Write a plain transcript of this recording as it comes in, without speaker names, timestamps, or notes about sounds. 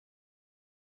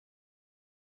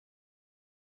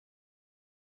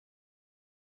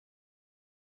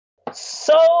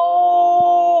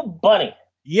So, Bunny,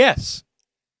 Yes.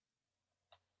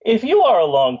 if you are a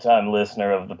longtime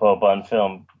listener of the Pope on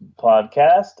Film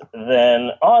podcast,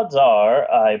 then odds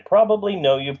are I probably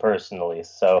know you personally.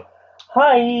 So,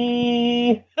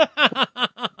 hi.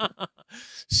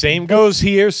 Same goes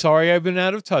here. Sorry I've been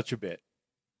out of touch a bit.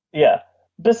 Yeah.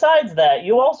 Besides that,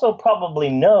 you also probably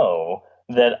know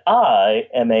that I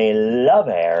am a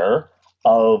lover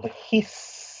of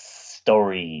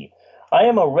history. I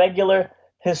am a regular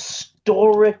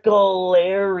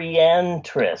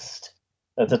historicalariantrist.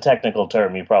 That's a technical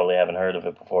term. You probably haven't heard of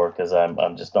it before because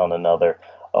I'm just on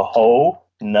a whole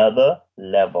nother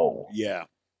level. Yeah.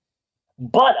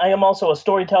 But I am also a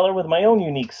storyteller with my own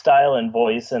unique style and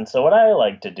voice, and so what I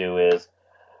like to do is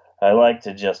I like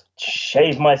to just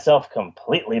shave myself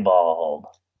completely bald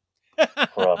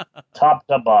from top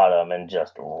to bottom and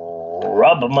just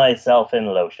rub myself in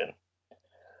lotion.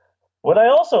 What I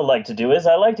also like to do is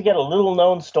I like to get a little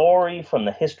known story from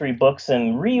the history books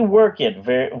and rework it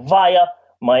via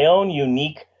my own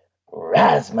unique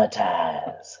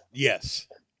razzmatazz. Yes.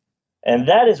 And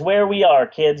that is where we are,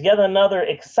 kids. Yet another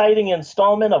exciting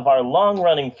installment of our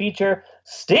long-running feature,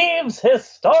 Steve's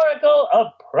Historical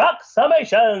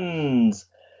Approximations.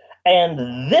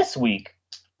 And this week,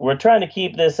 we're trying to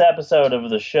keep this episode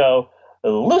of the show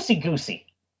loosey-goosey.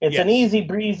 It's an easy,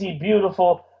 breezy,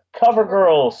 beautiful, cover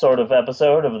girl sort of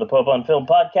episode of the Pope on Film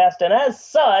podcast. And as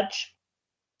such,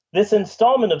 this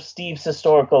installment of Steve's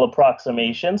Historical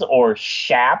Approximations, or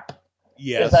SHAP,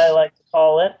 as I like to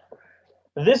call it,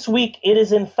 this week it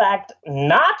is in fact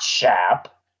not SHAP.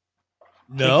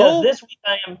 No? Because this week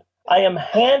I am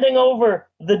handing over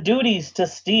the duties to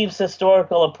Steve's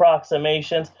Historical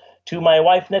Approximations to my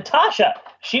wife Natasha.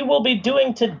 She will be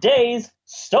doing today's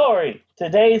story,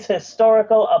 today's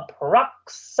historical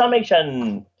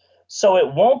approximation. So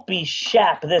it won't be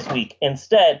SHAP this week.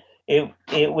 Instead,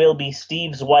 it will be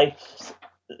Steve's wife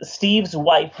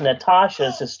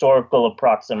Natasha's historical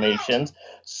approximations.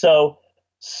 So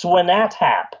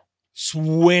Swinatap.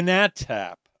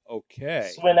 Okay.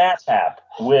 Swinatap,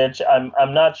 which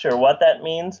I'm not sure what that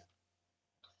means.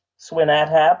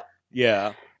 Swinatap.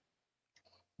 Yeah.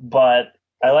 But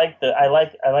I like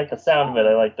the sound of it.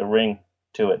 I like the ring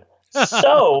to it.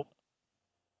 So,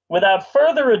 without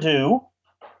further ado,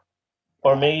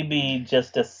 or maybe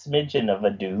just a smidgen of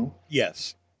ado.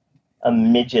 Yes. A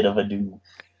midget of ado.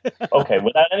 Okay,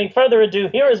 without any further ado,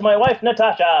 here is my wife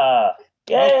Natasha.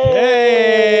 Yay!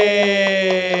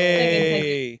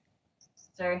 Okay.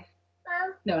 Sorry.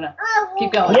 No.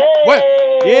 Keep going. Yay! What?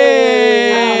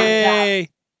 Yay!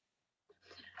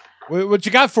 What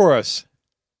you got for us?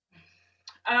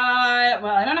 Well,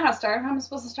 I don't know how I'm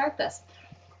supposed to start this.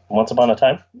 Once upon a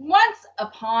time? Once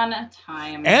upon a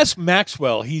time. Ask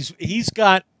Maxwell. He's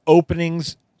got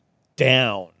openings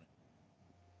down.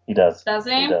 He does. Does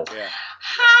he? He does. Yeah.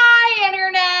 Hi,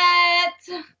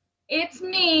 Internet! It's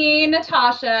me,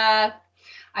 Natasha.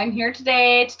 I'm here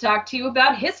today to talk to you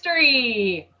about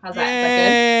history. How's that?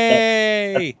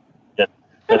 Yay! Is that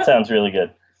good? That sounds really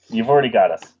good. You've already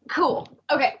got us. Cool.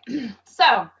 Okay.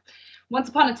 So, once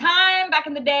upon a time, back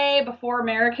in the day, before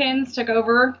Americans took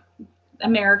over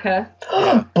America.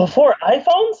 Before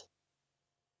iPhones?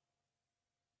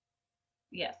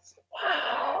 Yes.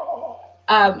 Wow.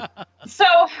 So,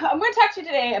 I'm going to talk to you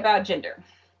today about gender.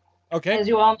 Okay. As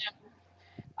you all know,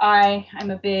 I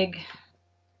am a big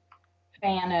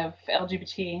fan of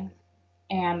LGBT,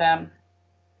 and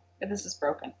this is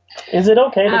broken. Is it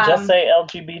okay to just say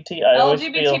LGBT?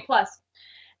 LGBT plus.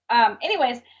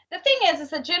 Anyways, the thing is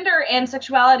that gender and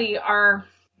sexuality are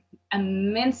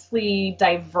immensely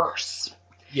diverse.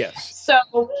 Yes.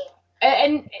 So,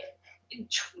 and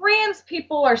trans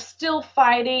people are still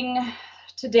fighting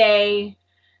today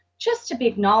just to be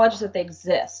acknowledged that they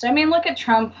exist. I mean, look at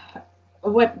Trump.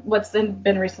 What's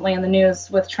been recently in the news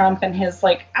with Trump and his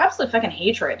absolute fucking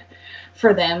hatred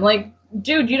for them. Like,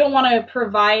 dude, you don't want to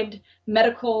provide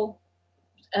medical,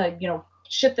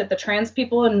 shit that the trans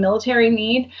people in the military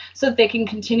need so that they can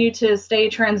continue to stay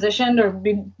transitioned or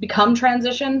become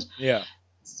transitioned. Yeah.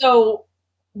 So,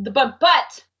 but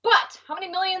how many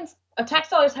millions of tax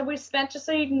dollars have we spent just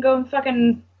so you can go and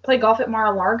fucking play golf at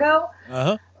Mar-a-Lago?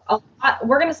 Uh-huh.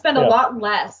 We're going to spend a lot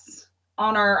less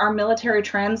on our military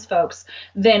trans folks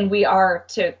than we are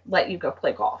to let you go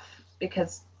play golf,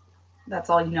 because that's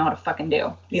all you know how to fucking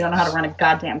do. You don't know how to run a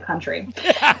goddamn country.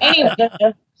 Anyway.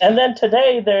 And then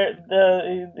today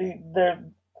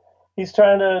he's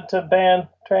trying to ban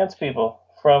trans people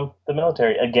from the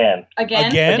military again.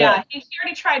 Again? Yeah, he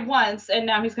already tried once, and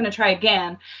now he's going to try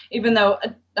again, even though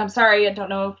I'm sorry, I don't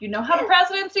know if you know how the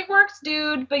presidency works,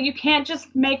 dude, but you can't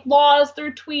just make laws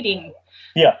through tweeting.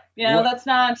 Yeah. You know, that's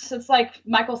not, it's like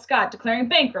Michael Scott declaring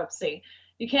bankruptcy.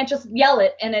 You can't just yell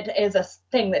it and it is a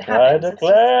thing that happens. I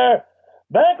declare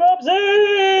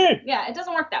bankruptcy! Yeah, it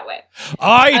doesn't work that way.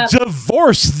 I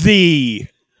divorce thee.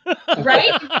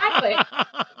 Right? Exactly.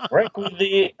 Break with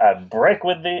thee, I break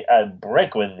with thee, I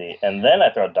break with thee, and then I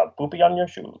throw dog poopy on your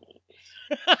shoes.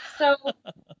 So,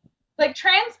 like,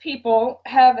 trans people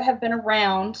have been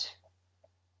around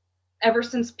ever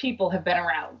since people have been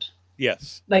around.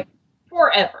 Yes. Like,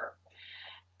 forever.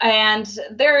 And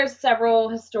there are several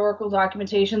historical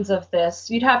documentations of this.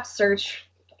 You'd have to search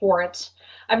for it.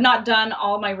 I've not done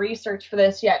all my research for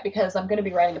this yet because I'm going to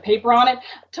be writing a paper on it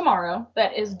tomorrow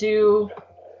that is due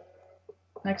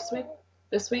next week?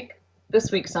 This week?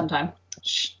 This week sometime.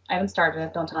 Shh, I haven't started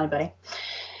it. Don't tell anybody.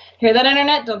 Hear that,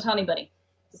 internet? Don't tell anybody.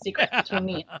 It's a secret between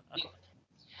me and you.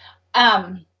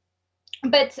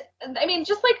 But I mean,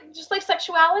 just like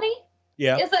sexuality,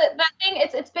 Yeah. is that thing?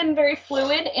 It's been very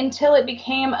fluid until it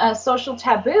became a social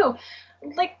taboo.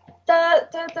 Like the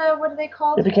what are they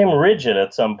called? It became rigid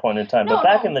at some point in time, but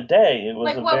back in the day, it was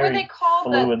like a what very were they called?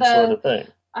 fluid sort of thing.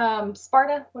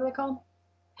 Sparta. What are they called?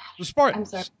 The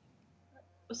Spartans. I'm sorry.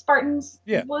 Spartans.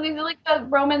 Yeah. Well, like the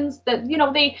Romans. That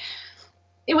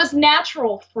it was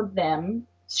natural for them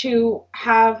to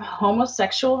have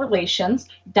homosexual relations.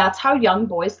 That's how young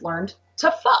boys learned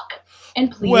to fuck and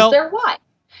please their wife.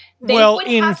 They would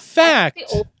in have fact,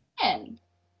 sex with the old men.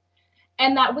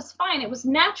 And that was fine. It was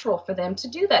natural for them to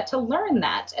do that, to learn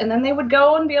that. And then they would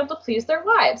go and be able to please their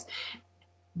wives.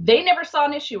 They never saw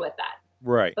an issue with that.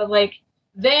 right. But like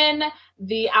then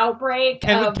the outbreak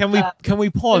Can we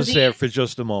pause there for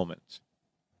just a moment?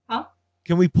 Huh?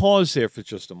 Can we pause there for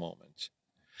just a moment?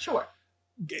 Sure.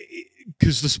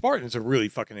 Because the Spartans are really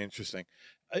fucking interesting.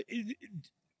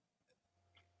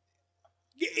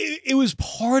 It was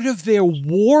part of their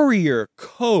warrior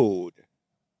code.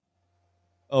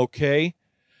 Okay?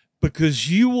 Because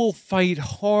you will fight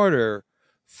harder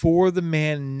for the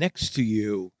man next to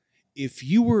you if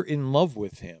you were in love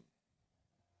with him.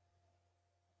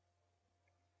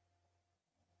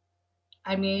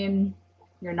 I mean,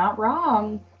 you're not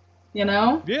wrong, you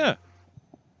know? Yeah.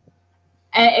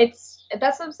 And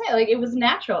that's what I'm saying. Like, it was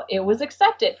natural. It was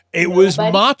accepted. It was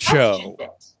Nobody macho. questioned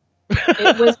it.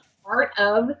 It was part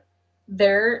of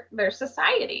their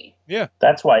society. Yeah.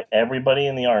 That's why everybody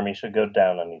in the army should go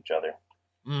down on each other.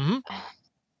 Mm-hmm.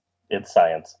 It's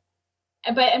science.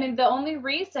 But I mean, the only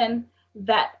reason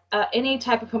that any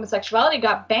type of homosexuality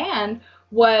got banned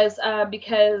was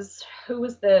because who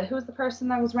was the person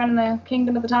that was running the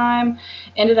kingdom at the time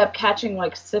ended up catching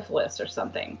like syphilis or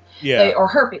something. Yeah. Or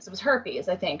herpes. It was herpes,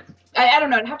 I think. I don't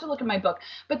know. I'd have to look at my book.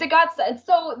 But they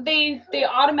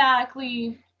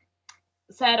automatically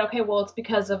said, okay, well, it's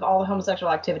because of all the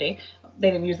homosexual activity.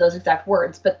 They didn't use those exact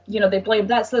words, but they blamed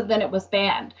that, so then it was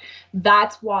banned.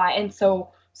 That's why. And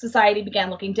so society began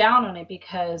looking down on it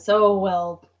because, oh,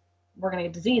 well, we're going to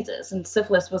get diseases. And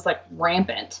syphilis was like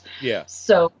rampant. Yeah.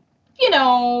 So,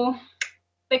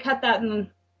 they cut that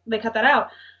out.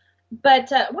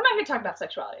 But we're not here to talk about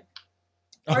sexuality.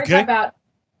 We're here to talk about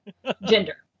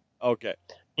gender. Okay.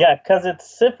 Yeah, because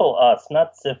it's syphil us,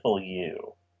 not syphil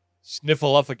you.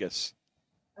 Sniffleupagus.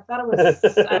 I thought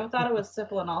it was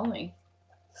syphilin.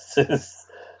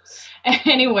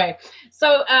 Anyway,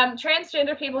 so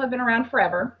transgender people have been around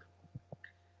forever,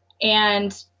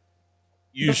 and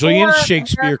usually in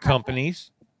Shakespeare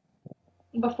companies.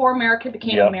 Before America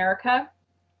became America,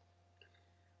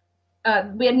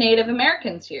 we had Native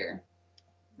Americans here.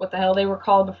 What the hell they were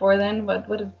called before then? What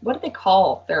did they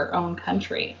call their own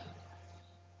country?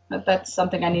 That's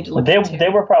something I need to look into. They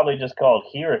were probably just called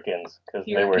Hurricanes because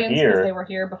they were here. Because they were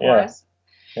here before us.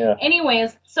 Yeah.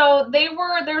 Anyways, so there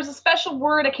was a special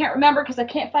word, I can't remember because I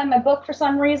can't find my book for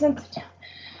some reason.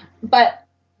 But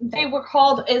they were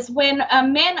called is when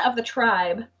men of the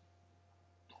tribe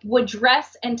would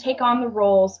dress and take on the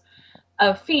roles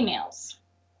of females.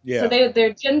 Yeah. So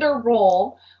their gender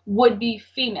role would be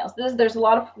females.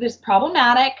 There's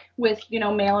problematic with,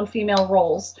 male and female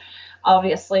roles.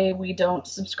 Obviously, we don't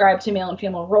subscribe to male and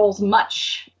female roles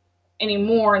much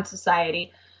anymore in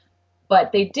society,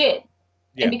 but they did.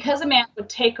 Yeah. And because a man would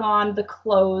take on the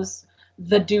clothes,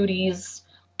 the duties,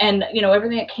 and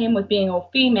everything that came with being a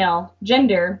female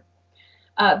gender,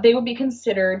 they would be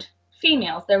considered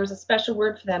females. There was a special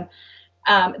word for them.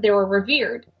 They were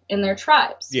revered in their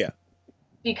tribes. Yeah.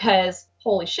 Because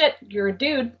holy shit, you're a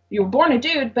dude. You were born a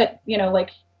dude, but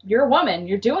you're a woman.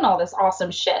 You're doing all this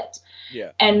awesome shit.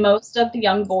 Yeah. And most of the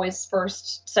young boys'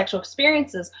 first sexual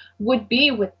experiences would be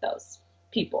with those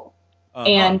people. Uh-huh.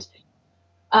 And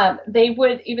They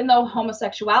would, even though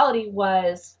homosexuality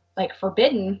was like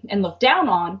forbidden and looked down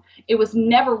on, it was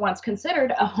never once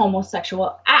considered a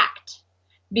homosexual act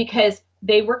because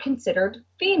they were considered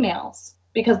females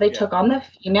because they took on the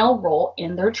female role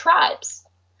in their tribes.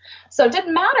 So it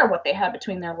didn't matter what they had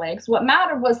between their legs. What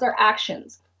mattered was their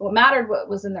actions. What mattered what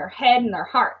was in their head and their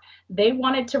heart. They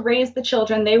wanted to raise the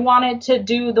children. They wanted to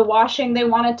do the washing. They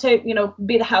wanted to, you know,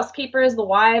 be the housekeepers, the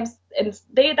wives, and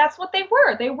that's what they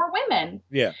were. They were women.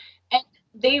 Yeah. And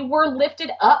they were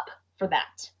lifted up for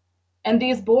that. And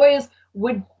these boys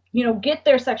would, you know, get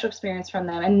their sexual experience from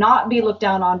them and not be looked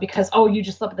down on because, oh, you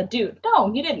just slept with a dude.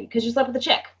 No, you didn't, because you slept with a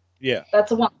chick. Yeah.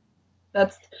 That's a woman.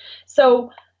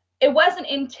 So it wasn't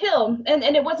until, and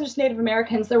it wasn't just Native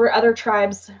Americans, there were other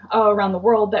tribes around the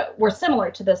world that were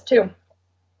similar to this too.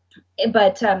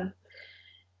 But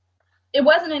it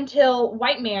wasn't until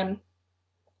white man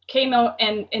came out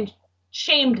and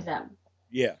shamed them.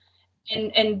 Yeah.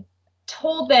 And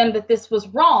told them that this was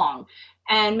wrong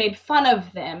and made fun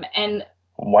of them. And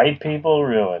white people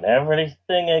ruin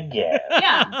everything again.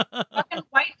 Yeah, fucking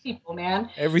white people, man.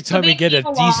 Every time you get a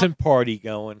decent party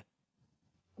going.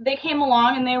 They came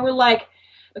along and they were like,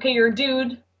 okay, you're a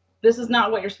dude. This is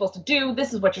not what you're supposed to do.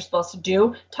 This is what you're supposed to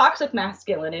do. Toxic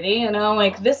masculinity, you know,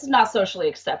 like this is not socially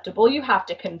acceptable. You have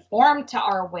to conform to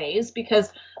our ways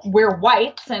because we're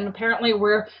whites and apparently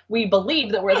we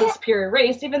believe that we're the superior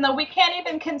race, even though we can't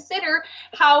even consider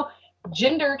how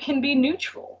gender can be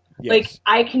neutral. Yes. Like,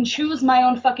 I can choose my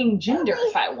own fucking gender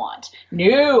if I want.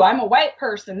 No, I'm a white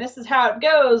person. This is how it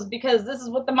goes because this is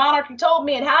what the monarchy told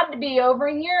me it had to be over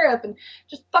in Europe. And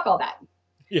just fuck all that.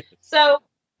 Yes. So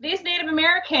these Native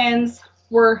Americans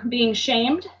were being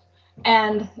shamed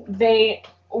and they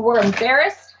were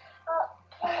embarrassed.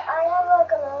 I have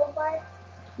like a little bar.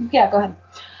 Yeah, go ahead.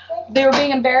 They were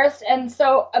being embarrassed. And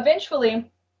so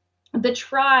eventually the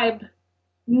tribe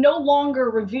no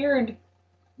longer revered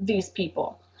these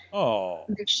people. Oh.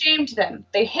 They shamed them.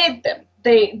 They hid them.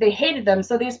 They hated them.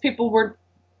 So these people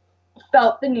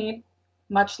felt the need,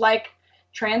 much like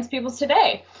trans people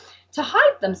today, to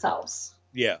hide themselves.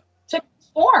 Yeah. To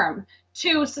conform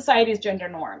to society's gender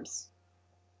norms.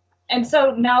 And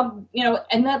so now, you know,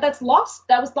 and that's lost.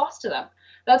 That was lost to them.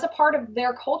 That's a part of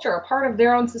their culture, a part of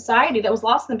their own society that was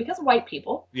lost to them because of white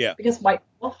people. Yeah. Because white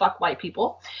people, fuck white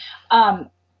people.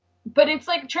 But it's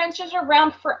like transgender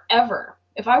around forever.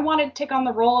 If I wanted to take on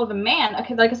the role of a man,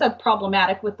 okay, like I said,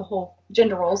 problematic with the whole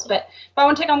gender roles, but if I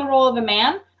want to take on the role of a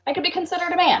man, I could be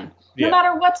considered a man, no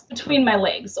matter what's between my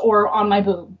legs or on my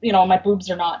boob, you know, my boobs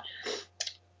or not.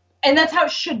 And that's how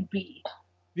it should be.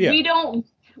 Yeah.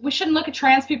 We shouldn't look at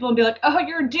trans people and be like, oh,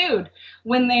 you're a dude,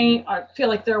 when they feel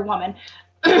like they're a woman,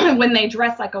 when they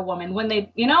dress like a woman, when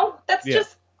they, you know, that's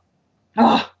just,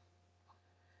 oh.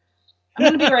 I'm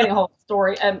going to be writing a whole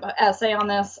essay on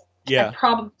this. Yeah. I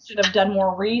probably should have done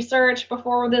more research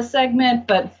before this segment,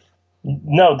 but...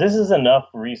 No, this is enough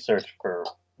research for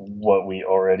what we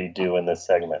already do in this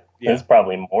segment. Yeah. There's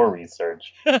probably more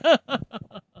research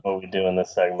what we do in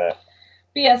this segment.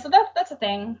 But yeah, so that's a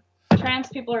thing. Trans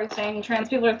people are a thing. Trans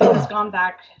people are a thing that's gone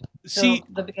back to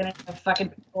the beginning of fucking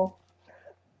people.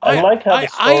 I like how the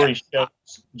story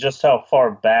shows just how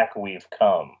far back we've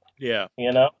come. Yeah.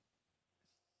 You know?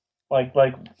 Like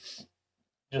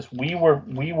just we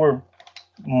were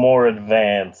more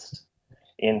advanced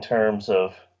in terms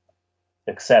of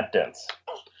acceptance.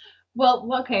 Well,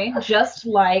 okay, just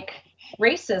like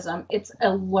racism, it's a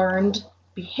learned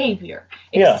behavior.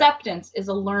 Yeah. Acceptance is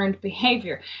a learned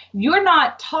behavior. You're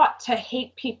not taught to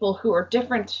hate people who are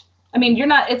different. I mean, you're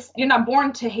not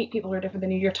born to hate people who are different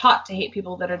than you. You're taught to hate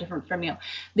people that are different from you.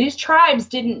 These tribes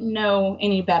didn't know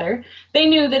any better. They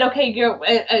knew that, okay,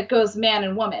 it goes man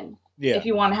and woman if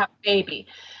you want to have a baby.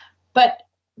 But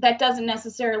that doesn't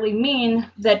necessarily mean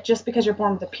that just because you're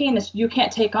born with a penis, you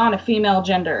can't take on a female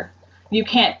gender. You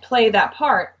can't play that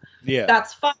part. Yeah.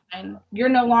 That's fine. You're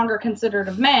no longer considered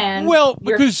a man. Well,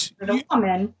 you're because considered a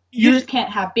woman. You just can't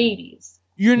have babies.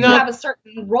 You have a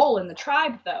certain role in the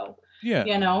tribe, though. Yeah.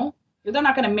 You know? They're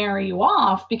not going to marry you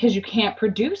off because you can't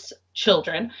produce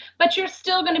children, but you're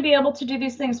still going to be able to do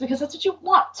these things because that's what you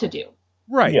want to do.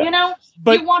 Right. You know,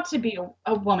 but you want to be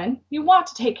a woman. You want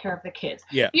to take care of the kids.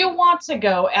 Yeah. You want to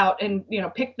go out and, you know,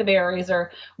 pick the berries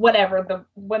or whatever the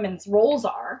women's roles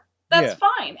are. That's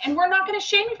fine. And we're not going to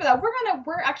shame you for that.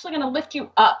 We're actually going to lift you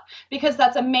up because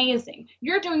that's amazing.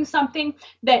 You're doing something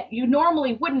that you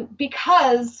normally wouldn't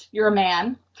because you're a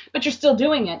man, but you're still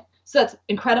doing it. So that's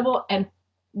incredible. And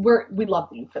we love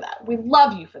you for that. We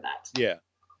love you for that. Yeah.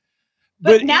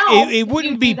 But now it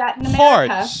wouldn't be that in parts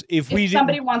America, if we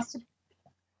somebody didn't... wants to.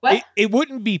 What? It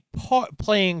wouldn't be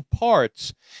playing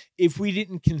parts if we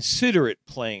didn't consider it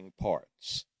playing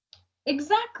parts.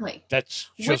 Exactly. That's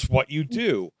just what you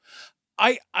do.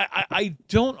 I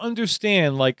don't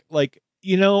understand. Like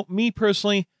me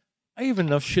personally, I have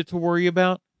enough shit to worry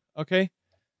about. Okay,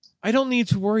 I don't need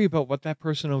to worry about what that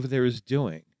person over there is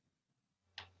doing.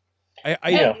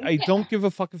 I don't give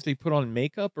a fuck if they put on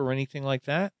makeup or anything like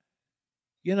that.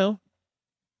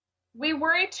 We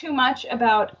worry too much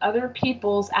about other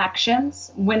people's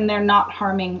actions when they're not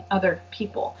harming other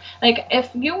people. Like, if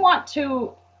you want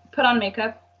to put on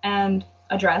makeup and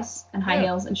a dress and high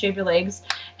heels and shave your legs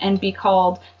and be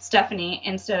called Stephanie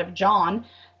instead of John,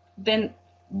 then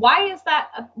why does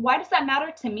that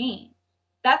matter to me?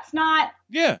 That's not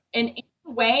in any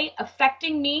way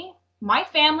affecting me, my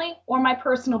family, or my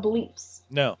personal beliefs.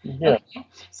 No. Yeah. Okay?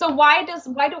 So why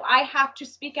do I have to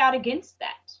speak out against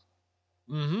that?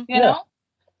 Mm-hmm. You know,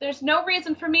 there's no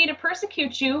reason for me to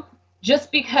persecute you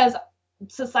just because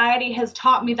society has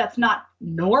taught me that's not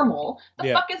normal.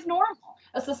 The fuck is normal?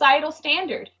 A societal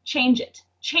standard. Change it.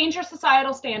 Change your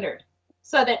societal standard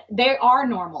so that they are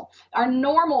normal. Our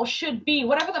normal should be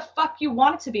whatever the fuck you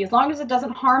want it to be, as long as it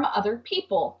doesn't harm other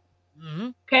people. Mm-hmm.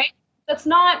 Okay? That's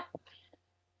not.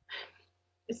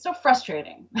 It's so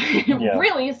frustrating. It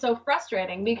really is so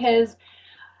frustrating because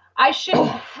I shouldn't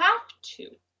have to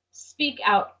speak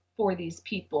out for these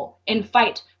people and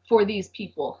fight for these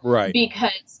people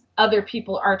because other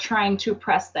people are trying to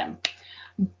oppress them.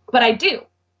 But I do.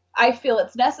 I feel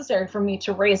it's necessary for me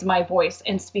to raise my voice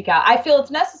and speak out. I feel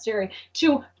it's necessary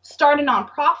to start a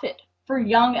nonprofit for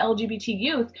young LGBT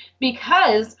youth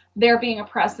because they're being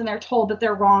oppressed and they're told that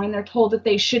they're wrong and they're told that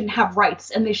they shouldn't have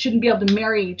rights and they shouldn't be able to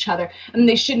marry each other and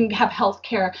they shouldn't have health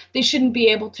care. They shouldn't be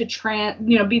able to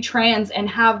be trans and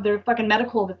have their fucking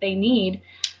medical that they need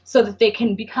so that they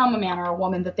can become a man or a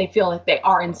woman that they feel like they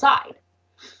are inside.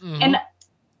 Mm-hmm. And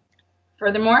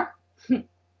furthermore,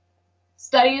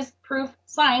 studies, proof,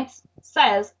 science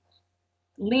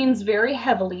leans very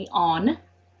heavily on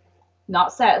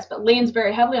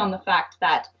the fact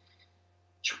that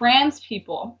trans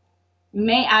people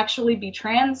may actually be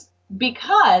trans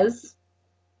because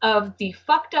of the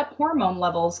fucked up hormone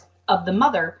levels of the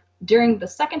mother during the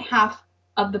second half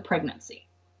of the pregnancy.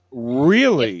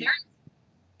 Really?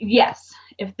 Yes.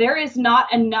 If there is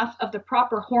not enough of the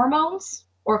proper hormones,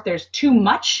 or if there's too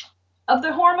much of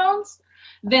the hormones,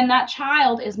 then that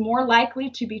child is more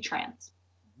likely to be trans.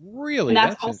 Really? And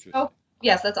that's interesting.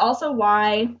 Yes, that's also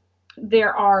why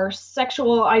there are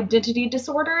sexual identity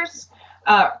disorders,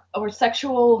 or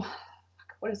sexual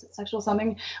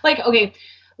something? Like, okay,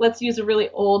 let's use a really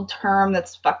old term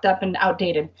that's fucked up and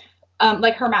outdated,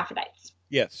 like hermaphrodites.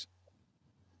 Yes.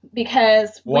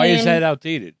 Because why is that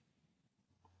outdated?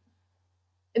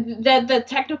 The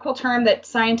technical term that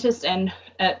scientists and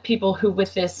people who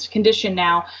with this condition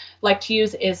now like to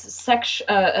use is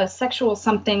sexual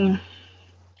something.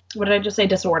 What did I just say?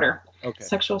 Disorder. Okay.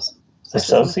 Sexual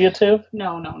associative?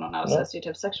 No, not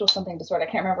associative. Sexual something disorder.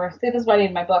 I can't remember. This is what I need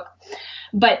in my book.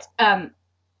 But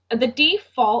the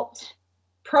default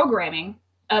programming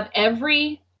of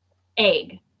every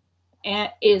egg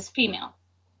is female.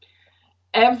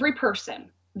 Every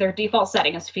person, their default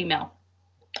setting is female.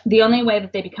 The only way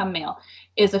that they become male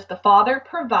is if the father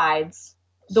provides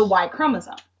the Y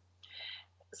chromosome.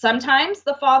 Sometimes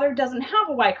the father doesn't have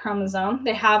a Y chromosome.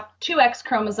 They have two X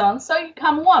chromosomes, so you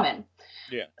become a woman.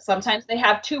 Yeah. Sometimes they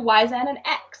have two Ys and an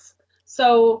X.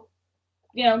 So,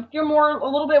 you're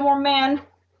a little bit more man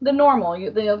than normal.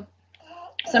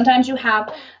 Sometimes you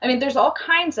have, there's all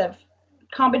kinds of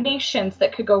combinations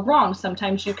that could go wrong.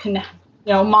 Sometimes you can,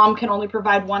 mom can only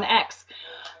provide one X.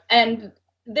 And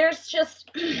there's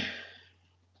just,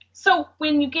 so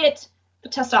when you get the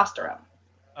testosterone,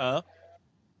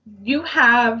 you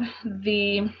have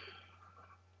the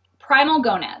primal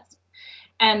gonads,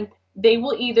 and they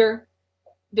will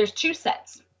there's two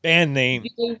sets. Band name.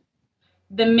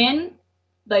 The men,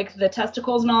 like the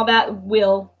testicles and all that,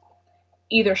 will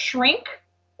either shrink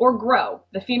or grow.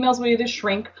 The females will either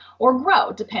shrink or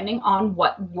grow, depending on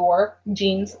what your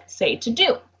genes say to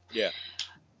do. Yeah.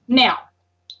 Now,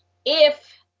 if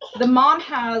the mom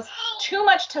has too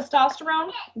much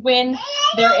testosterone when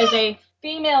there is a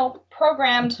female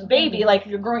programmed baby, like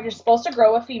you're supposed to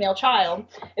grow a female child,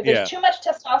 if there's too much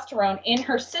testosterone in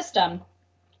her system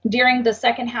during the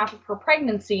second half of her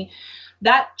pregnancy,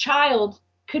 that child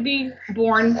could be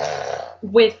born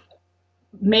with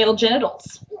male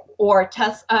genitals or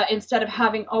instead of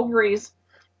having ovaries,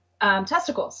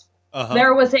 testicles. Uh-huh.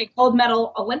 There was a gold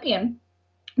medal Olympian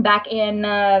back in,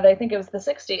 I think it was the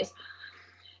 60s.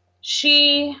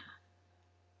 She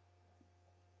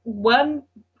won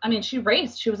I mean, she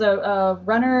raced. She was a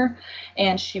runner,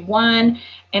 and she won.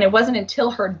 And it wasn't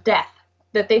until her death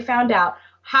that they found out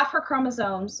half her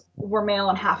chromosomes were male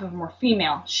and half of them were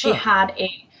female. She had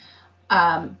a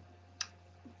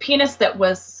penis that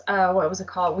was what was it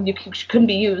called? When you couldn't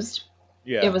be used.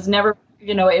 Yeah. It was never,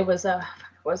 it was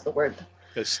what was the word?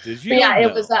 Vestigial? Yeah,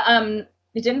 it was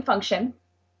it didn't function.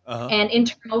 And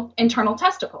internal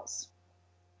testicles.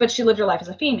 But she lived her life as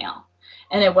a female.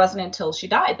 And it wasn't until she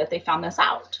died that they found this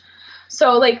out.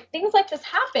 So like things like this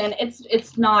happen.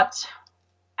 It's not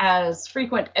as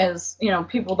frequent as,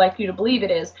 people would like you to believe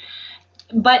it is,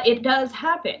 but it does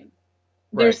happen.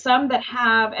 Right. There's some that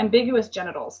have ambiguous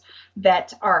genitals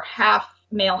that are half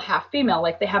male, half female,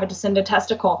 like they have a descended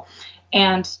testicle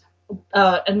and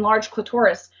enlarged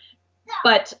clitoris,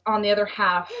 but on the other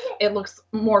half, it looks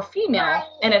more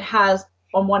female and it has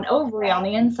one ovary on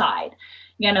the inside,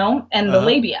 and the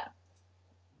labia.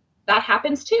 That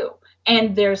happens too.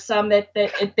 And there's some that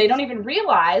they don't even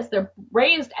realize they're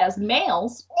raised as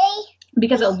males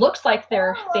because it looks like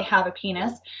they have a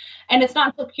penis. And it's not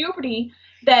until puberty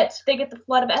that they get the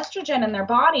flood of estrogen in their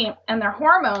body and their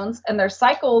hormones and their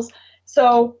cycles.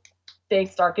 So they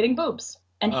start getting boobs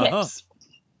and hips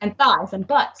and thighs and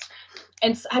butts.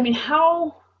 And I mean,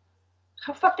 how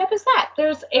fucked up is that?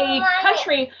 There's a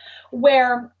country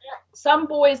where some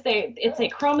boys, it's a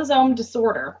chromosome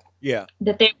disorder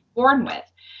that they were born with.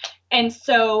 And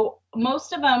so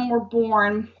most of them were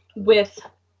born with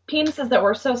penises that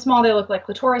were so small they look like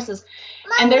clitorises.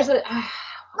 And there's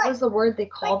what was the word they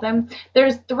call them?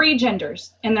 There's 3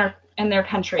 genders in their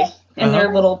country, in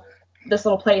their this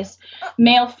little place,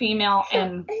 male, female,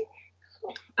 and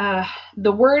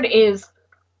the word is,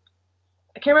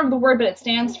 I can't remember the word, but it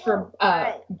stands for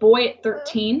boy at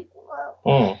 13.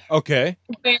 Oh. Okay.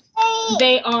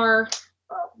 They are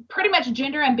pretty much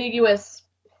gender ambiguous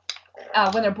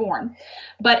when they're born,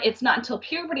 but it's not until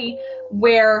puberty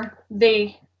where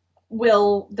their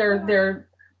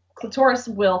clitoris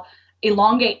will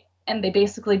elongate and they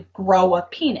basically grow a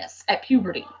penis at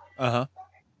puberty. A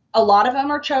lot of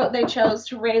them they chose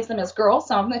to raise them as girls.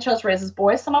 Some of them they chose to raise as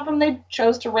boys. Some of them they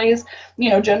chose to raise,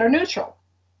 gender neutral.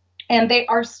 And they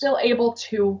are still able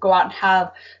to go out and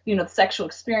have, the sexual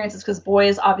experiences because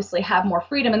boys obviously have more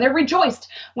freedom and they're rejoiced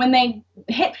when they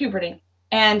hit puberty.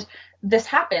 And this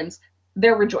happens,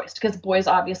 they're rejoiced because boys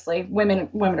obviously, women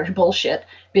are bullshit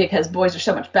because boys are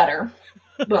so much better.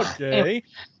 Okay.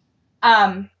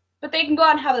 But they can go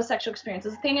out and have those sexual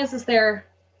experiences. The thing is their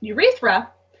urethra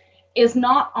is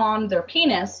not on their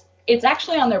penis. It's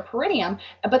actually on their perineum,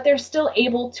 but they're still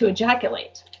able to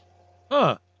ejaculate.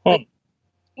 Yeah. But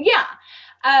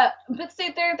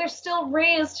see, they're still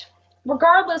raised,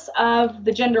 regardless of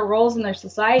the gender roles in their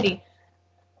society,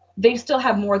 they still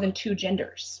have more than 2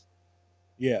 genders.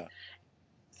 Yeah.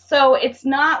 So it's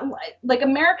not like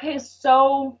America is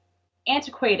so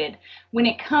antiquated when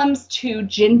it comes to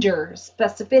gender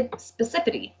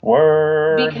specificity.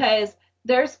 Word. Because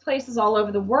there's places all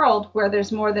over the world where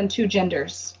there's more than 2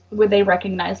 genders where they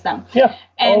recognize them. Yeah.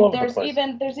 And there's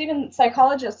even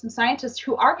psychologists and scientists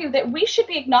who argue that we should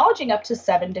be acknowledging up to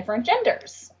 7 different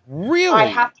genders. Really? I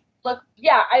have to look.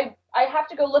 Yeah, I have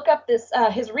to go look up this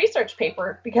his research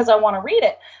paper because I want to read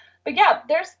it. But yeah,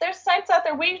 there's sites out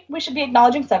there we should be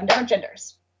acknowledging 7 different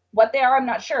genders. What they are, I'm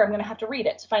not sure. I'm going to have to read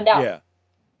it to find out. Yeah.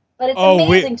 But it's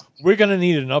amazing. We're going to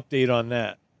need an update on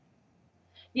that.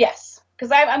 Yes,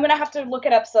 because I'm going to have to look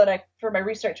it up for my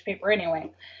research paper anyway.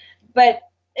 But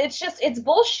it's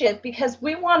bullshit because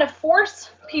we want to force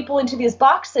people into these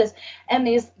boxes, and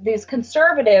these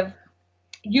conservative,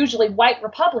 usually white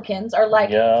Republicans are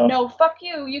like, no, fuck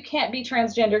you. You can't be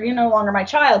transgender. You're no longer my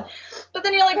child. But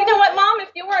then you're like, you know what, Mom? If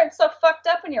you weren't so fucked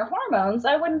up in your hormones,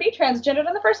 I wouldn't be transgendered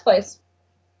in the first place.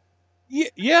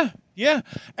 Yeah.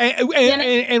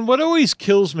 And what always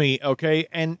kills me, okay,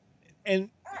 and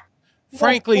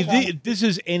frankly, this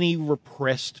is any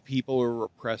repressed people or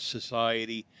repressed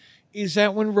society, is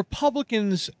that when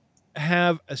Republicans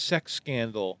have a sex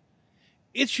scandal,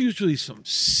 it's usually some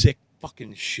sick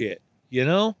fucking shit,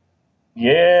 Yeah.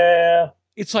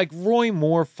 It's like Roy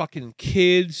Moore fucking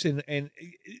kids and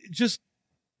just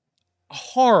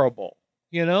horrible,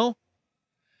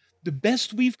 The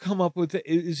best we've come up with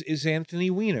is Anthony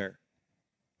Weiner,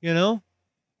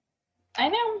 I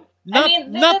know.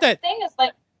 The thing is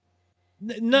like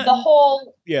the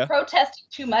whole protesting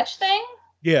too much thing.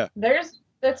 Yeah.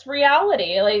 That's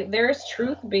reality. Like there's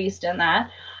truth based in that.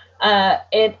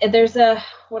 There's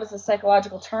what is the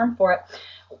psychological term for it?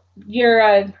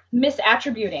 You're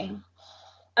misattributing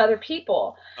other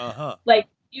people. Like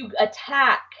you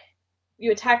attack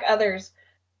others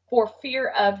for fear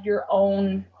of your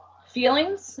own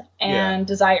feelings and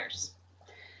desires,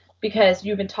 because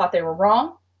you've been taught they were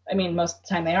wrong. I mean, most of the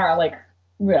time they are, like,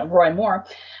 Roy Moore.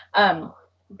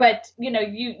 But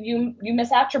you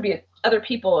misattribute other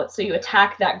people, so you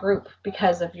attack that group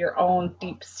because of your own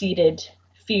deep-seated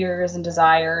fears and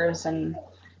desires and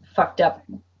fucked up,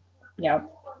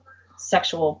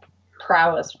 sexual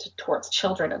prowess towards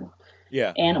children and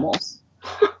animals.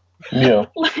 Yeah.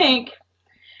 But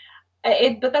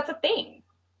that's a thing.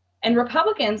 And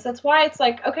Republicans, that's why it's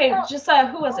like, okay, just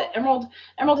who was it? Emerald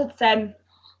had said,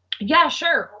 yeah,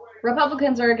 sure,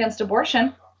 Republicans are against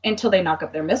abortion until they knock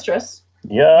up their mistress.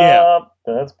 Yeah,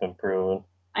 that's been proven.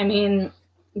 I mean,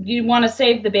 you want to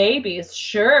save the babies,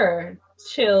 sure,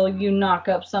 till you knock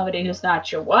up somebody who's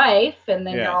not your wife, and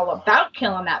then you're all about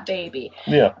killing that baby.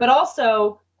 Yeah. But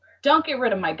also, don't get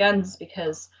rid of my guns,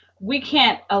 because we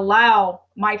can't allow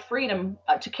my freedom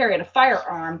to carry a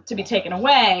firearm to be taken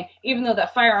away, even though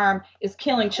that firearm is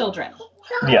killing children.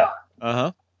 Yeah.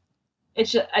 Uh-huh.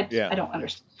 It's just, I don't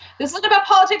understand. This isn't about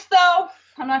politics, though.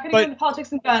 I'm not going to get into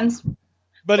politics and guns.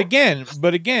 But again,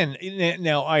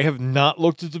 now I have not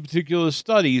looked at the particular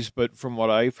studies, but from what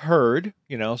I've heard,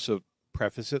 so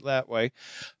preface it that way,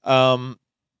 they're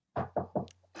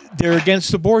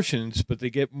against abortions, but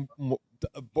they get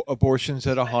abortions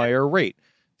at a higher rate.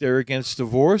 They're against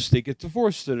divorce, they get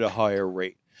divorced at a higher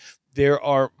rate. There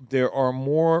are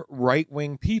more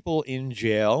right-wing people in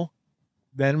jail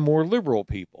than more liberal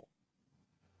people.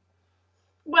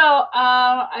 Well,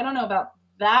 I don't know about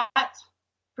that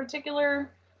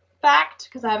particular fact,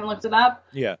 because I haven't looked it up.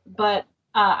 Yeah. But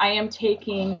I am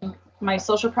taking my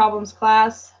social problems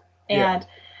class, and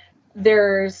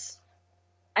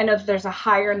I know that there's a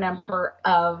higher number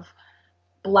of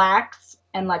Blacks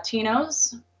and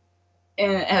Latinos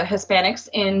and Hispanics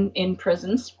in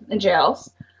prisons and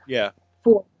jails. Yeah.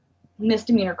 For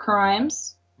misdemeanor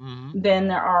crimes than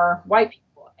there are white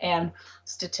people. And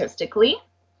statistically,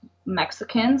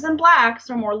 Mexicans and Blacks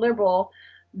are more liberal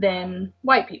than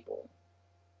white people.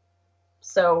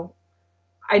 So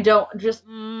I don't, just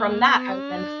from that, I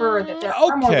would infer that there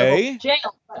are more liberals in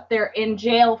jail, but they're in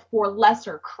jail for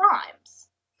lesser crimes.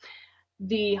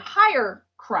 The higher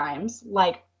crimes,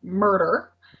 like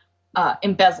murder,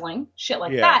 embezzling, shit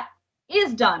like that,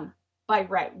 is done by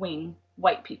right-wing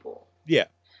white people. Yeah.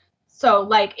 So,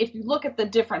 like, if you look at the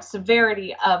different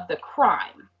severity of the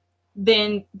crime,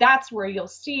 then that's where you'll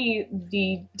see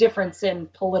the difference in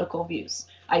political views,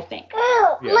 I think.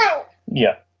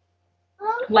 Yeah.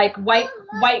 Like, white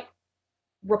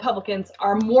Republicans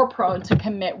are more prone to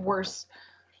commit worse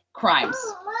crimes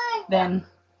than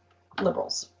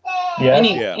liberals. Yeah.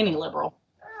 Any liberal.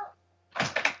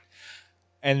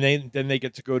 And then they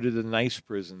get to go to the nice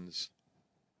prisons.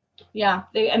 Yeah,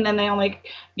 and then they only,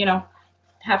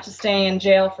 have to stay in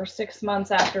jail for 6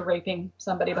 months after raping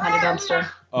somebody behind a dumpster.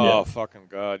 Oh, fucking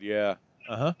God, yeah.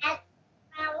 Uh-huh.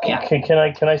 Yeah.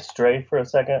 Can I stray for a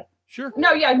second? Sure.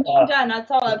 No, yeah, I'm done. That's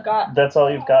all I've got. That's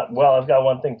all you've got? Well, I've got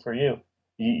one thing for you.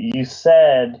 You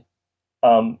said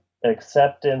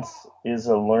acceptance is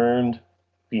a learned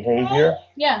behavior?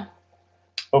 Yeah.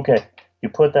 Okay, you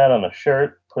put that on a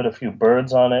shirt, put a few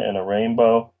birds on it and a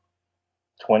rainbow,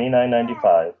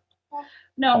 $29.95.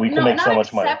 No, we can make not so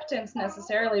much money. Acceptance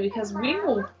necessarily, because we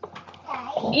will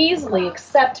easily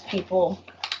accept people.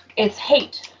 It's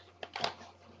hate.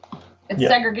 It's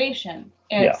segregation.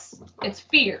 It's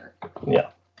fear. Yeah.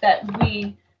 That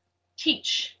we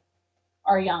teach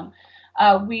our young.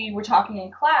 We were talking in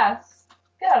class.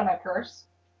 Get out of my purse.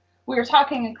 We were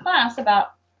talking in class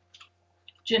about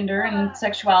gender and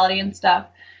sexuality and stuff,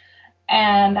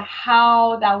 and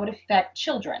how that would affect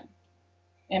children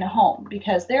in a home,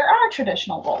 because there are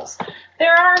traditional roles.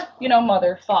 There are,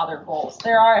 mother-father roles.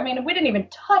 There are, we didn't even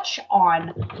touch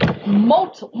on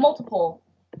multiple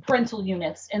parental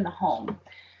units in the home.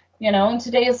 In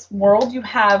today's world, you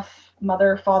have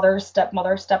mother, father,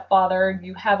 stepmother, stepfather.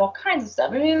 You have all kinds of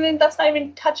stuff. That's not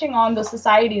even touching on the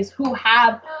societies who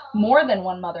have more than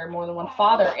one mother, more than one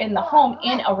father in the home,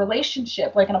 in a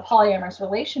relationship, like in a polyamorous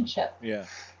relationship. Yeah.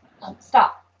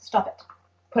 Stop it.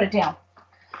 Put it down.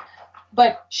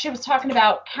 But she was talking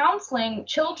about counseling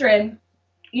children,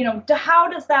 how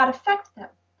does that affect them?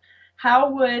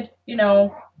 How would,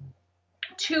 you're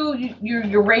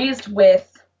raised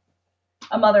with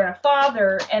a mother and a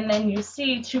father, and then you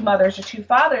see two mothers or two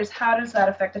fathers, how does that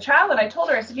affect the child? And I told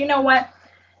her, I said, you know what?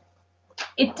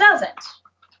 It doesn't.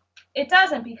 It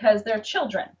doesn't, because they're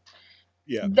children.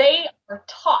 Yeah. They are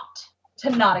taught to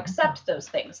not accept those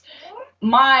things.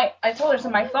 I told her,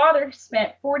 so my father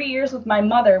spent 40 years with my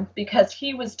mother because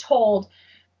he was told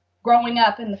growing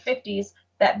up in the 50s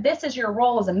that this is your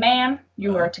role as a man.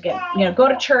 You are to go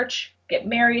to church, get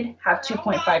married, have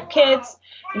 2.5 kids.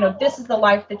 This is the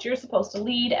life that you're supposed to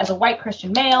lead as a white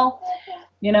Christian male,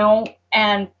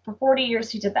 and for 40 years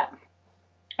he did that.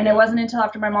 And it wasn't until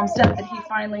after my mom's death that he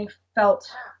finally felt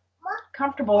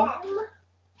comfortable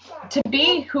to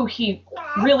be who he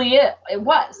really he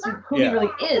really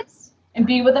is, and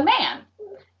be with a man.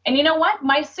 And you know what?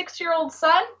 My 6-year-old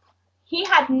son, he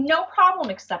had no problem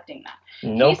accepting that.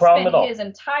 No problem at all. He spent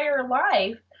his entire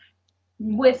life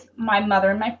with my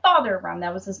mother and my father around.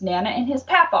 That was his nana and his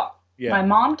papa. Yeah. My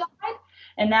mom died,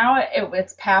 and now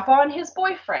it's papa and his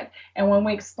boyfriend. And when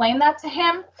we explained that to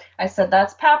him, I said,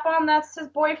 that's papa and that's his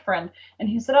boyfriend. And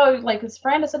he said, oh, like his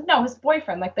friend? I said, no, his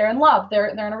boyfriend. Like they're in love. They're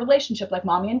in a relationship like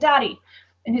mommy and daddy.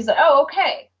 And he said, oh,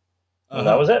 okay. And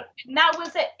that was it. And that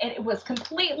was it. And it was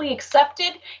completely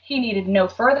accepted. He needed no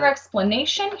further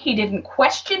explanation. He didn't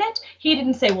question it. He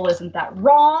didn't say, well, isn't that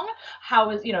wrong? How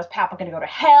is Papa going to go to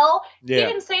hell? Yeah. He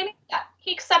didn't say any of that.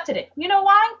 He accepted it. You know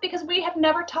why? Because we have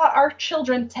never taught our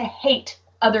children to hate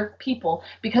other people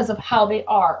because of how they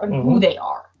are and who they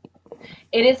are.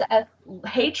 It is a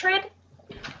hatred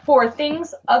for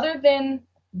things other than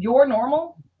your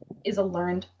normal is a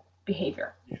learned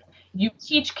behavior. Yeah. You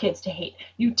teach kids to hate.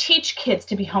 You teach kids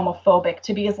to be homophobic,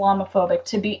 to be Islamophobic,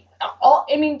 to be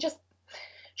just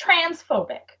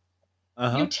transphobic.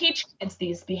 You teach kids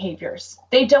these behaviors.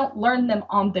 They don't learn them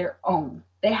on their own.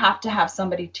 They have to have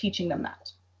somebody teaching them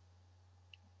that.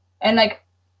 And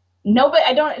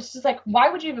it's just like, why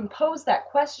would you even pose that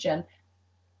question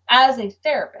as a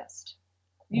therapist?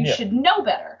 You should know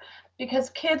better, because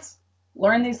kids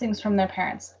learn these things from their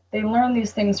parents. They learn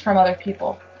these things from other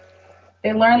people.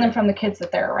 They learn them from the kids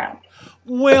that they're around.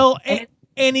 Well,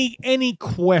 any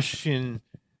question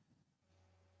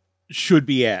should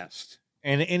be asked,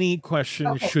 and any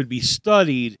question should be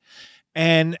studied,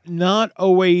 and not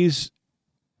always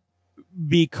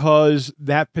because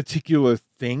that particular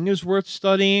thing is worth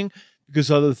studying, because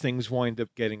other things wind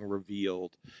up getting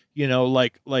revealed.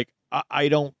 I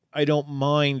don't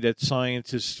mind that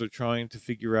scientists are trying to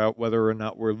figure out whether or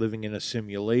not we're living in a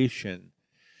simulation.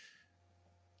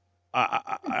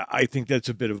 I think that's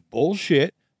a bit of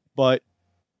bullshit, but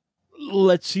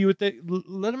let's see let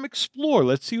them explore.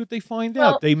 Let's see what they find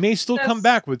out. They may still come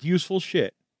back with useful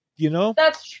shit,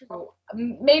 That's true.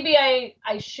 Maybe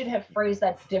I should have phrased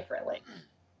that differently.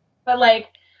 But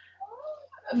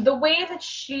the way that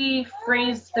she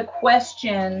phrased the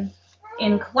question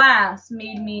in class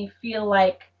made me feel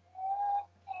like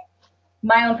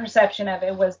my own perception of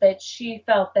it was that she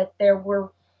felt that there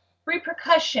were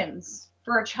repercussions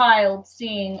for a child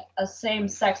seeing a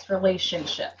same-sex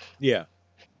relationship. Yeah.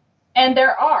 And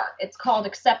there are. It's called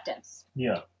acceptance.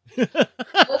 Yeah. Those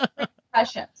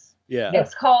repercussions. Yeah.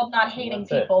 It's called not hating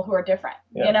people who are different.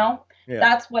 Yeah. Yeah.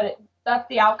 That's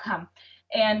the outcome.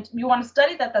 And you want to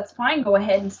study that, that's fine. Go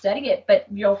ahead and study it. But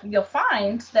you'll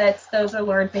find that those are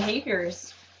learned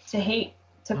behaviors to hate,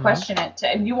 to question it.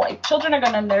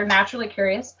 Children they're naturally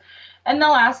curious. And they'll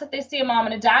ask if they see a mom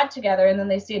and a dad together, and then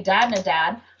they see a dad and a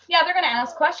dad. Yeah, they're going to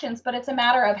ask questions, but it's a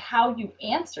matter of how you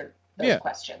answer those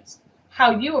questions,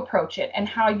 how you approach it, and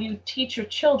how you teach your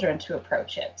children to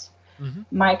approach it. Mm-hmm.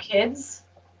 My kids,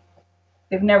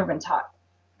 they've never been taught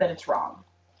that it's wrong.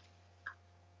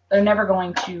 They're never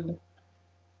going to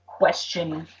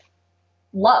question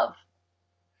love.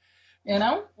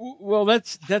 Well,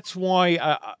 that's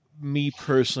why me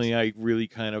personally, I really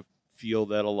kind of feel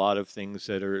that a lot of things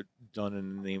that are done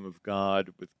in the name of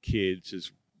God with kids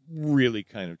is really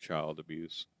kind of child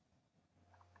abuse.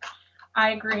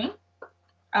 I agree.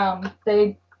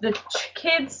 The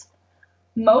kids,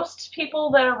 most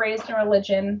people that are raised in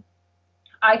religion,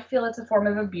 I feel it's a form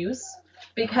of abuse,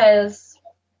 because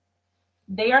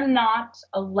they are not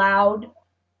allowed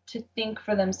to think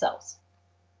for themselves.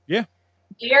 Yeah.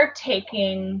 They're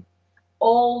taking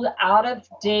old, out of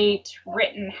date,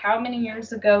 written how many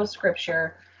years ago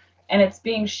scripture, and it's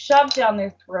being shoved down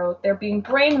their throat. They're being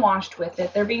brainwashed with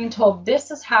it. They're being told,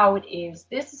 this is how it is.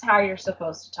 This is how you're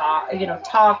supposed to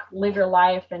talk, live your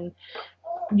life, and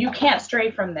you can't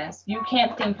stray from this. You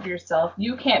can't think for yourself.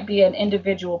 You can't be an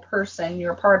individual person.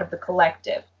 You're part of the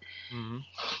collective. Mm-hmm.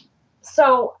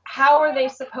 So how are they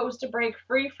supposed to break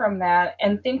free from that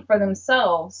and think for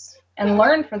themselves and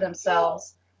learn for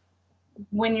themselves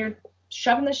when you're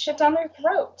shoving this shit down their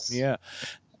throats? Yeah.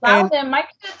 My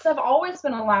kids have always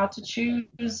been allowed to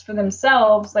choose for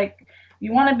themselves. Like,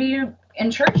 you want to be in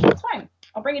church? That's fine.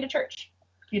 I'll bring you to church.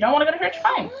 You don't want to go to church?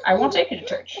 Fine. I won't take you to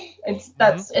church.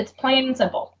 It's plain and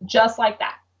simple. Just like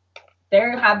that. They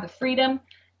have the freedom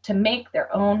to make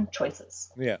their own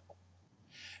choices. Yeah.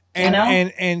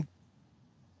 And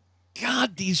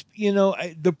God, these,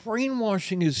 the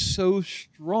brainwashing is so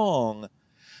strong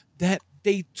that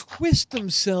they twist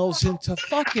themselves into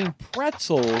fucking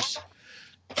pretzels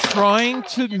trying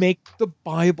to make the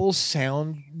Bible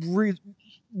sound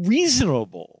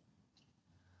reasonable.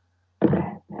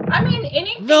 I mean,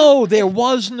 anything. No, there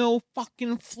was no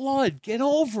fucking flood. Get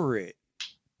over it.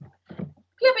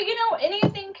 Yeah, but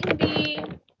anything can be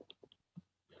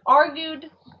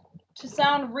argued to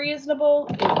sound reasonable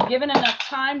if given enough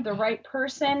time, the right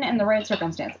person, and the right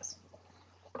circumstances.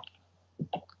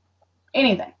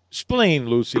 Anything. Explain,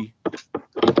 Lucy.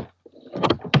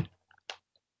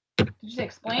 Did you say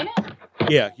explain it?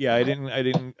 Yeah.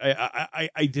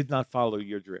 I did not follow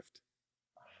your drift.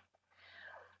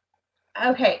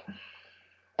 Okay.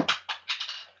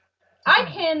 I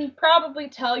can probably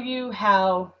tell you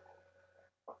how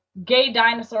gay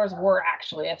dinosaurs were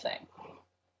actually a thing.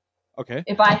 Okay.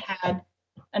 If I had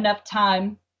enough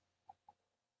time,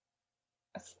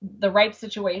 the right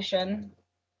situation,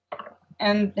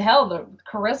 and hell, the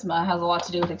charisma has a lot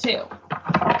to do with it too.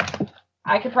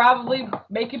 I could probably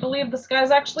make you believe the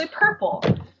sky's actually purple.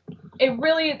 It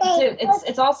really,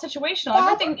 it's all situational.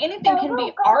 Anything can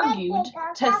be argued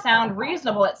to sound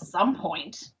reasonable at some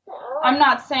point. I'm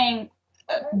not saying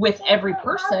with every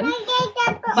person.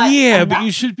 But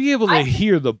you should be able to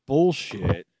hear the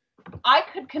bullshit. I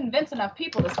could convince enough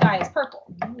people the sky is purple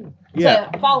Yeah.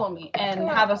 to follow me and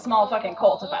have a small fucking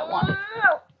cult if I wanted.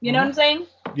 You know what I'm saying?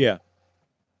 Yeah.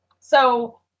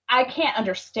 So I can't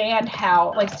understand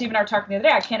how, like Steve and I were talking the other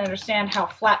day, I can't understand how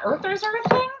flat earthers are a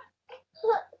thing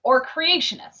or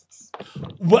creationists.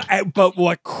 But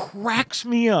what cracks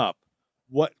me up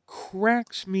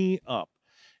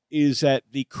is that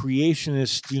the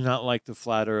creationists do not like the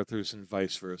flat earthers and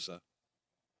vice versa.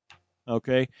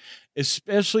 Okay?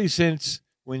 Especially since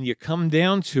when you come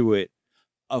down to it,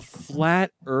 a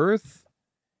flat earth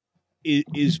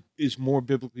is more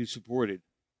biblically supported.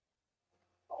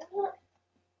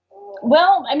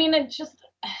 Well, I mean, it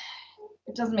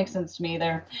doesn't make sense to me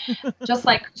either. Just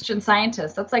like Christian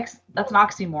scientists, that's an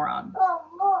oxymoron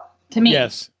to me.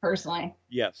 Yes. Personally.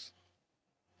 Yes.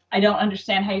 I don't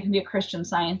understand how you can be a Christian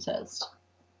scientist.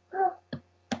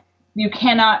 I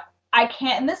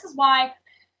can't, and this is why,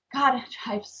 God,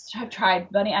 I've tried,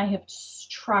 Bunny, I have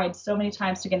tried so many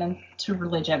times to get into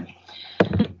religion.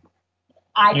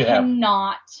 I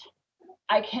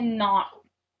cannot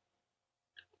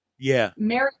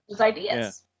marry those ideas.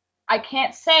 Yeah. I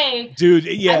can't say, dude.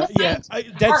 Yeah.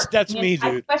 That's me,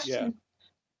 dude.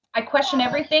 I question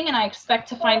everything, and I expect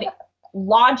to find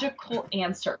logical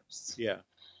answers. Yeah.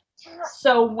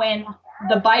 So when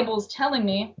the Bible's telling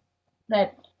me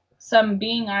that some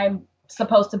being I'm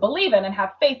supposed to believe in and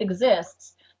have faith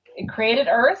exists, it created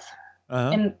Earth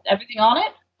and everything on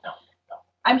it,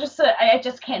 I just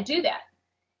can't do that.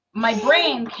 My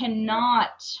brain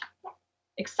cannot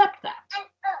accept that.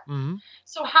 Mm-hmm.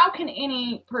 So how can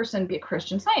any person be a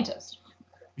Christian scientist?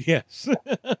 Yes.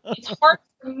 It's hard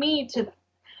for me to,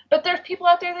 but there's people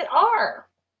out there that are.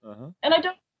 And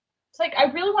it's like, I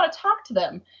really want to talk to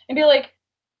them and be like,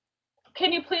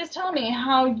 can you please tell me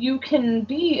how you can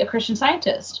be a Christian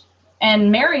scientist and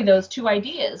marry those two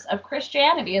ideas of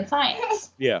Christianity and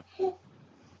science? Yeah.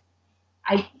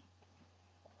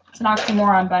 It's an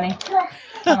oxymoron, Bunny.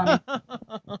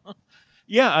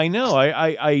 Yeah, I know.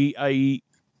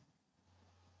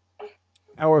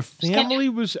 Our family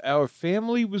was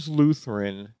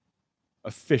Lutheran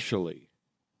officially.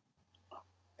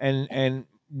 And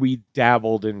we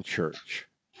dabbled in church.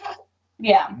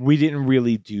 Yeah. We didn't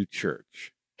really do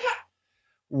church.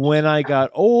 When I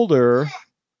got older,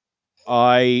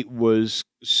 I was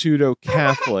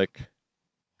pseudo-Catholic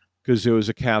because there was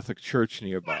a Catholic church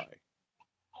nearby.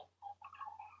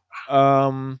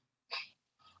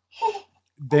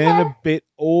 Then a bit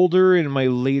older, in my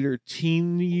later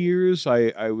teen years,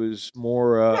 I was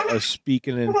more a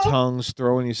speaking in tongues,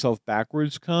 throwing yourself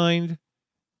backwards kind.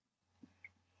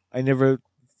 I never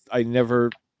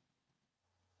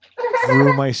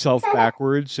threw myself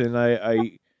backwards, and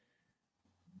I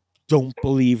don't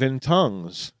believe in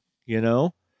tongues, Yeah.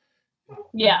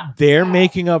 They're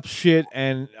making up shit,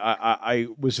 and I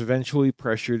was eventually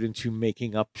pressured into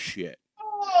making up shit.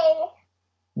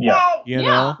 Yeah. You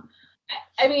know?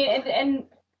 I mean, and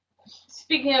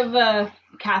speaking of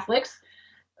Catholics,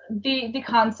 the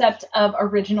concept of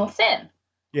original sin.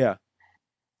 Yeah.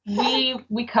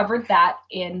 We covered that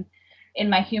in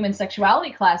my human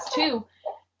sexuality class too.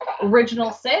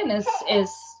 Original sin is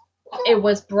it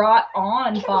was brought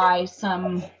on by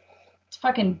some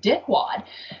fucking dickwad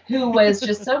who was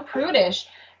just so prudish,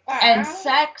 and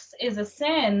sex is a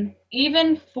sin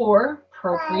even for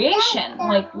procreation.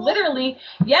 Like, literally,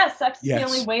 yes, sex is the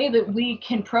only way that we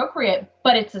can procreate,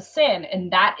 but it's a sin,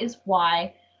 and that is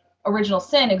why original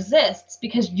sin exists,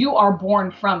 because you are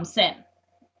born from sin.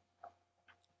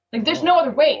 Like, there's no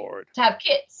other way to have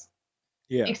kids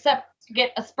except to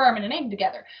get a sperm and an egg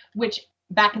together, which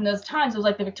back in those times, it was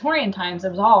like the Victorian times, it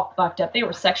was all fucked up. They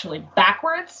were sexually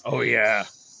backwards. Oh, yeah.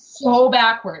 So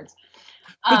backwards.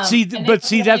 But see,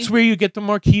 that's where you get the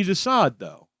Marquis de Sade,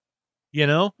 though. You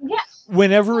know? Yeah.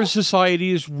 Whenever a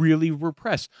society is really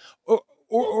repressed,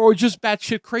 or just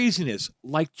batshit craziness,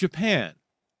 like Japan.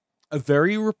 A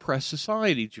very repressed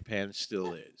society, Japan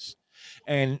still is.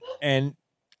 And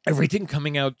everything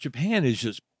coming out of Japan is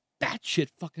just batshit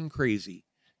fucking crazy.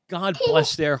 God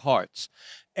bless their hearts.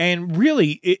 And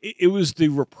really, it was the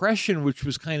repression which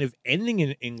was kind of ending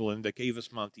in England that gave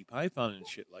us Monty Python and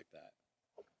shit like that.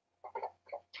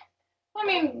 I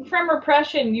mean, from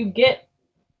repression, you get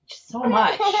so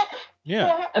much.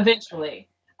 Yeah. Eventually,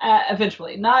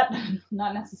 not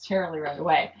necessarily right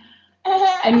away,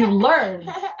 and you learn.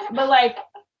 But like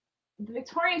the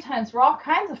Victorian times were all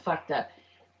kinds of fucked up.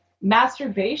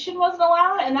 Masturbation wasn't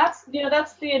allowed, and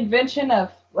that's the invention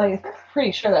of, like,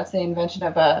 pretty sure that's the invention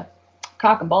of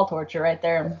cock and ball torture right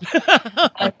there.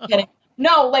 I'm kidding.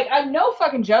 No, like, I'm no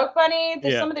fucking joke, Bunny.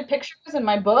 There's some of the pictures in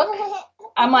my book.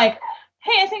 I'm like,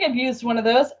 hey, I think I've used one of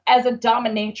those as a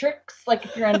dominatrix, like,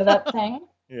 if you're into that thing.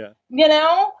 Yeah. You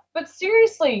know? But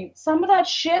seriously, some of that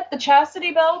shit, the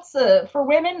chastity belts for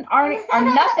women are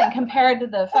nothing compared to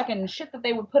the fucking shit that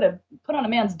they would put on a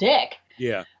man's dick.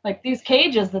 Yeah. Like these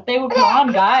cages that they would put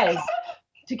on guys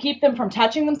to keep them from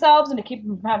touching themselves and to keep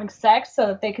them from having sex so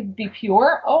that they could be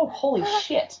pure. Oh, holy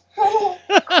shit.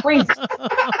 Crazy.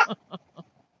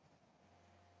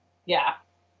 Yeah.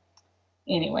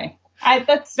 Anyway.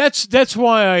 That's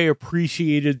why I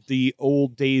appreciated the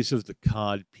old days of the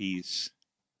cod piece.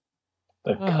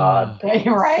 The cod piece.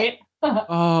 Right?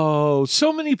 Oh,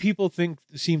 so many people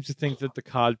seem to think that the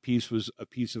cod piece was a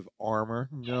piece of armor.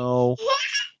 No.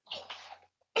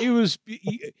 It was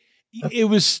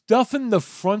stuffing the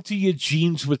front of your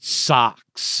jeans with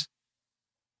socks.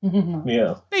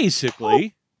 Yeah.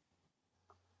 Basically.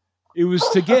 It was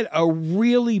to get a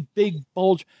really big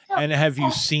bulge. And have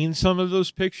you seen some of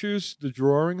those pictures, the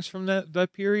drawings from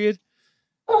that period?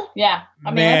 Yeah.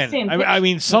 I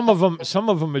mean, some of them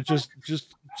are just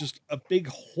a big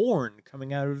horn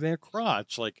coming out of their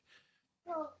crotch. Like,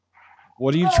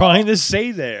 what are you trying to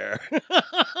say there?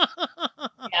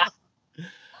 Yeah.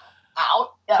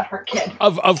 Ow, that hurt, kid.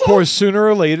 Of course, sooner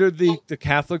or later, the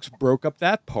Catholics broke up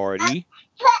that party.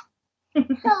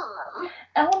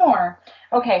 Eleanor.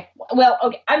 Okay. Well,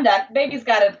 okay, I'm done. I've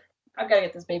got to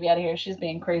get this baby out of here. She's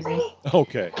being crazy.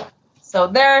 Okay. So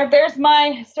there's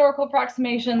my historical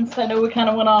approximations. I know we kind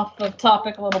of went off the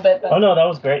topic a little bit, but oh no, that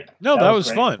was great. No, that was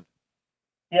fun.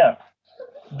 Yeah.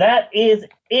 That is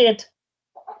it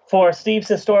for Steve's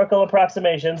historical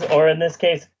approximations, or in this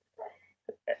case,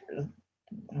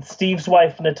 Steve's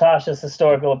wife Natasha's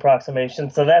historical approximation.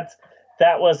 So that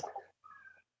was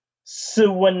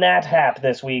Suwanathap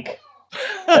this week.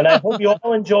 And I hope you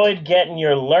all enjoyed getting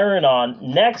your learn on.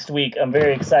 Next week, I'm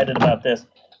very excited about this.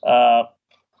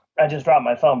 I just dropped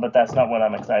my phone, but that's not what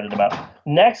I'm excited about.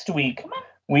 Next week,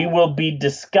 we will be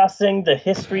discussing the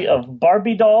history of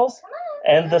Barbie dolls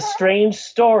and the strange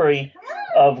story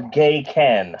of Gay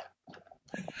Ken.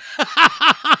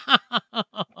 I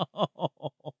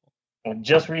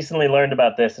just recently learned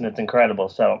about this, and it's incredible.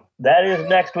 So that is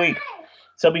next week.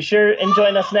 So be sure and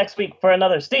join us next week for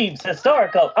another Steve's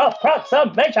Historical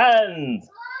Approximations.